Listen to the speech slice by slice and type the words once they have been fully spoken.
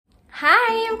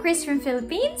Hi, I'm Chris from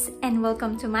Philippines and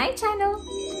welcome to my channel.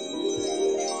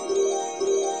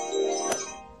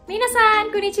 Minasan,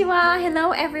 konnichiwa!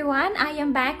 Hello everyone! I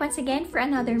am back once again for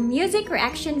another music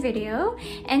reaction video.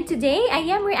 And today I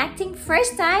am reacting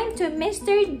first time to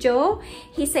Mr. Joe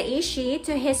Hisaishi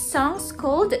to his songs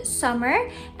called Summer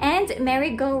and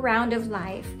Merry-Go-Round of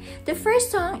Life. The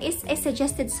first song is a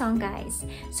suggested song, guys.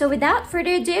 So without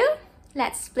further ado,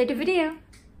 let's play the video.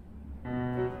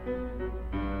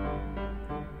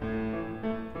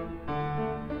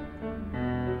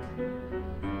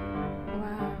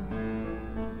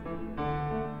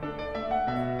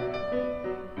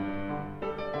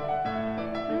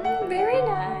 Very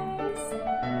nice.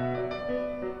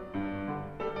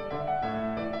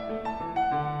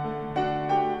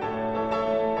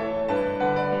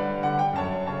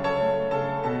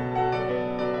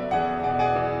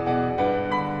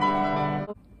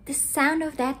 The sound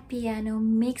of that piano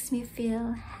makes me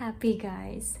feel happy,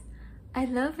 guys. I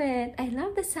love it. I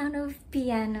love the sound of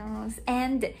pianos,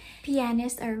 and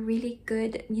pianists are really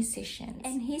good musicians.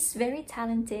 And he's very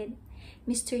talented,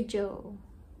 Mr. Joe.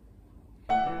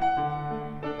 Wow.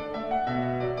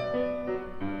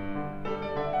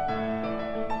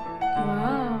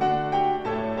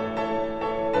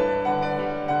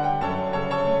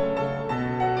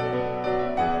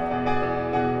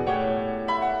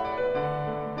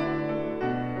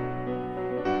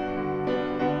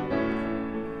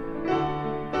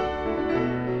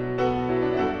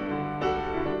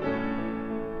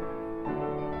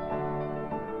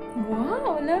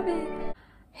 Wow, love it.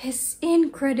 It's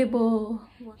incredible.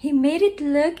 He made it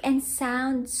look and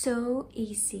sound so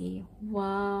easy.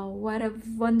 Wow, what a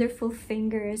wonderful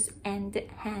fingers and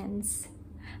hands.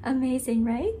 Amazing,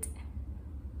 right?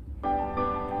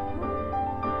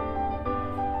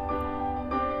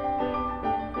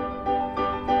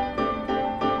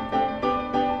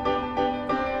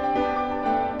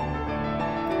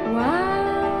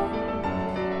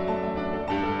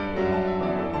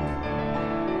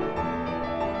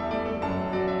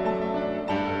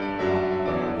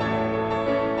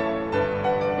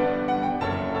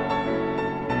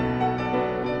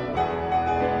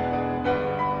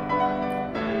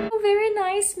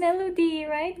 Melody,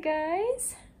 right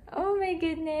guys? Oh my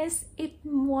goodness, it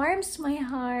warms my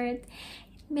heart.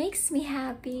 It makes me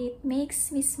happy, it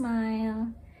makes me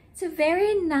smile. It's a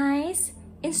very nice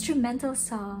instrumental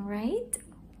song, right?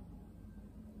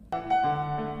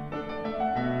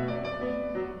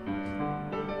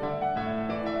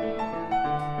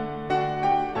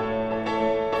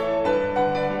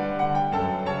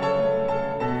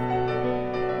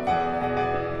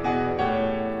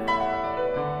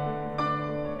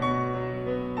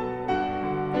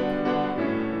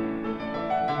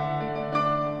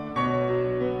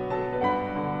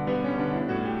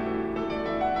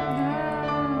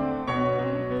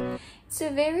 It's a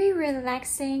very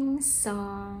relaxing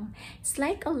song. It's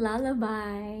like a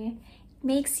lullaby. It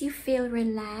makes you feel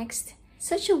relaxed.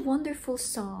 Such a wonderful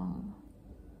song.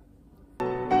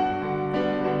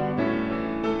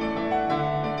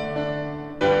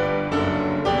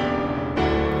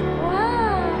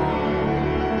 Wow!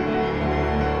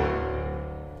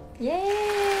 Yay!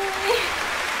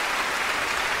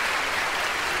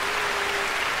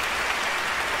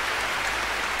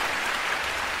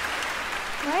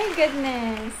 My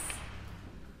goodness,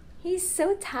 he's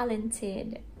so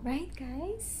talented, right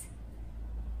guys?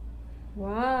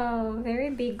 Wow,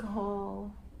 very big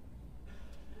haul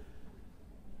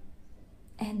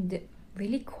and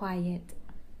really quiet.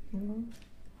 Wow.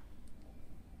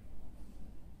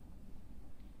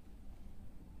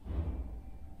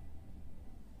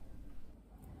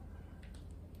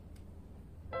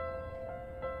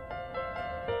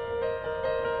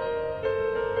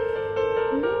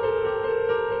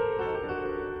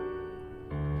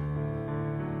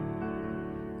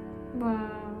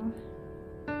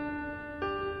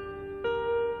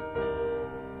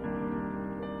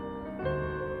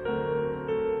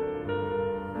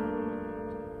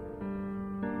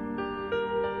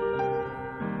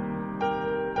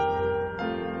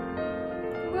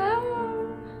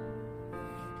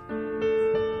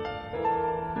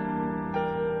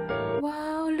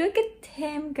 Wow, look at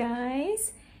him,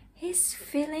 guys. He's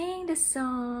feeling the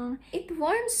song. It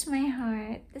warms my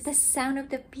heart. The sound of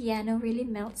the piano really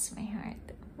melts my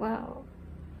heart. Wow.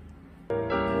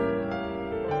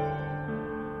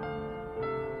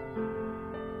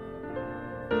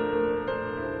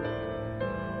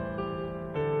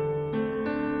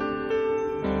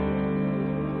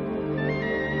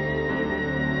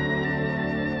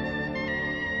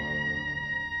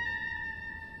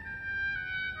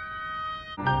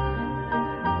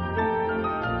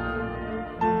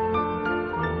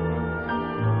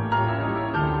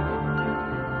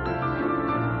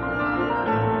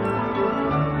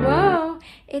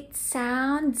 It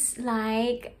sounds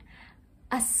like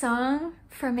a song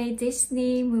from a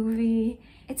Disney movie.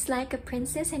 It's like a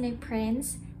princess and a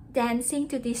prince dancing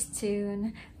to this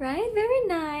tune, right? Very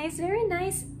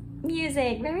nice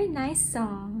music, very nice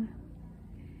song.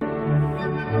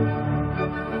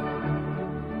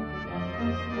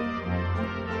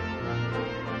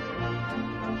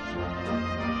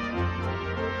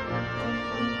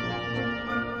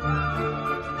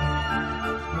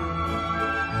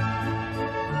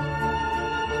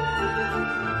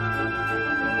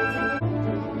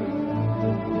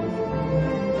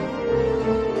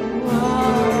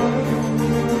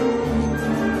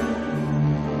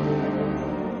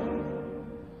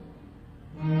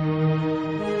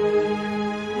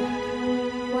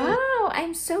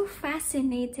 I'm so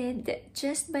fascinated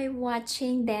just by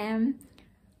watching them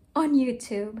on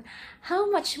YouTube. How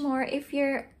much more if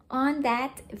you're on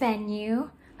that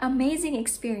venue? Amazing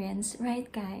experience, right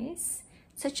guys?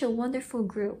 Such a wonderful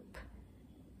group.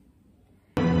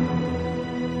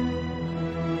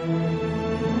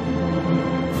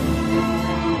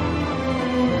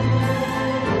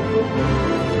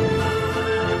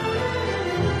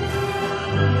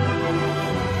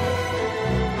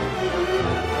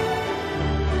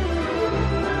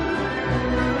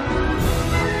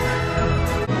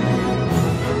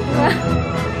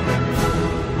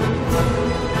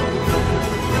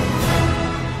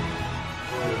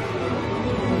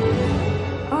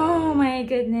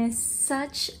 Goodness,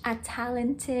 such a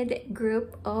talented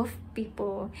group of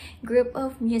people, group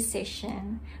of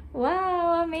musicians.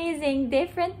 Wow, amazing.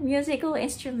 Different musical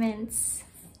instruments.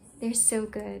 They're so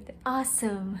good.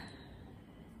 Awesome.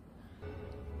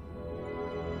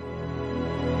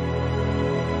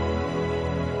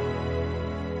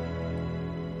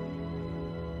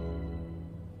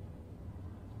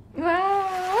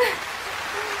 Wow.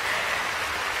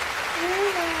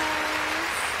 Very nice.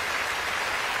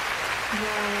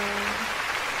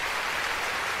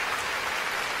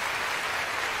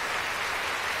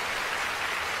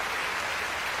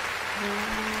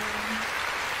 Wow.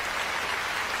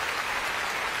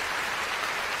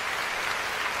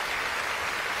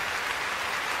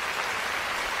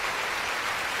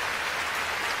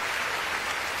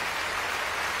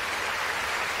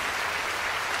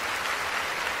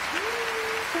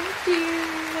 Thank you.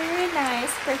 Very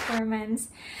nice performance.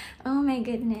 Oh my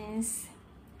goodness.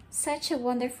 Such a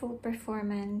wonderful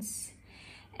performance.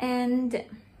 And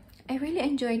I really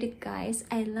enjoyed it, guys.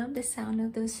 I love the sound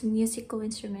of those musical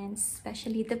instruments,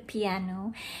 especially the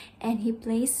piano. And he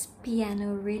plays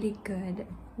piano really good.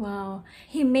 Wow.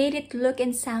 He made it look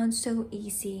and sound so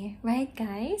easy. Right,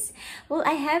 guys? Well,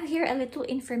 I have here a little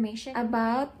information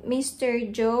about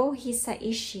Mr. Joe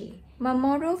Hisaishi.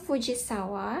 Mamoru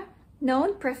Fujisawa,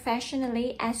 known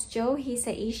professionally as Joe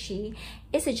Hisaishi,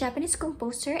 is a Japanese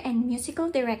composer and musical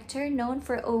director known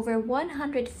for over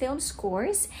 100 film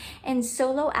scores and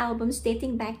solo albums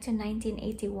dating back to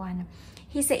 1981.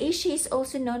 Hisaishi is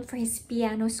also known for his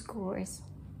piano scores.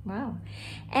 Wow.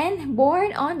 And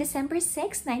born on December 6,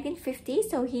 1950,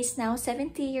 so he's now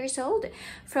 70 years old,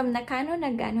 from Nakano,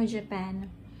 Nagano, Japan.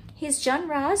 His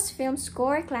genres: film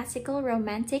score, classical,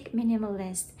 romantic,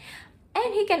 minimalist.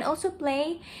 And he can also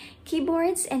play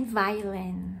keyboards and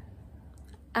violin.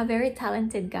 A very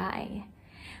talented guy.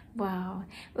 Wow.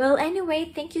 Well,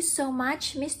 anyway, thank you so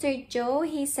much, Mr. Joe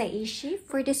Hisaishi,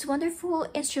 for this wonderful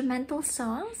instrumental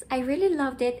songs. I really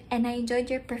loved it and I enjoyed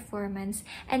your performance.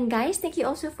 And guys, thank you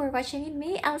also for watching with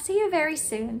me. I'll see you very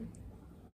soon.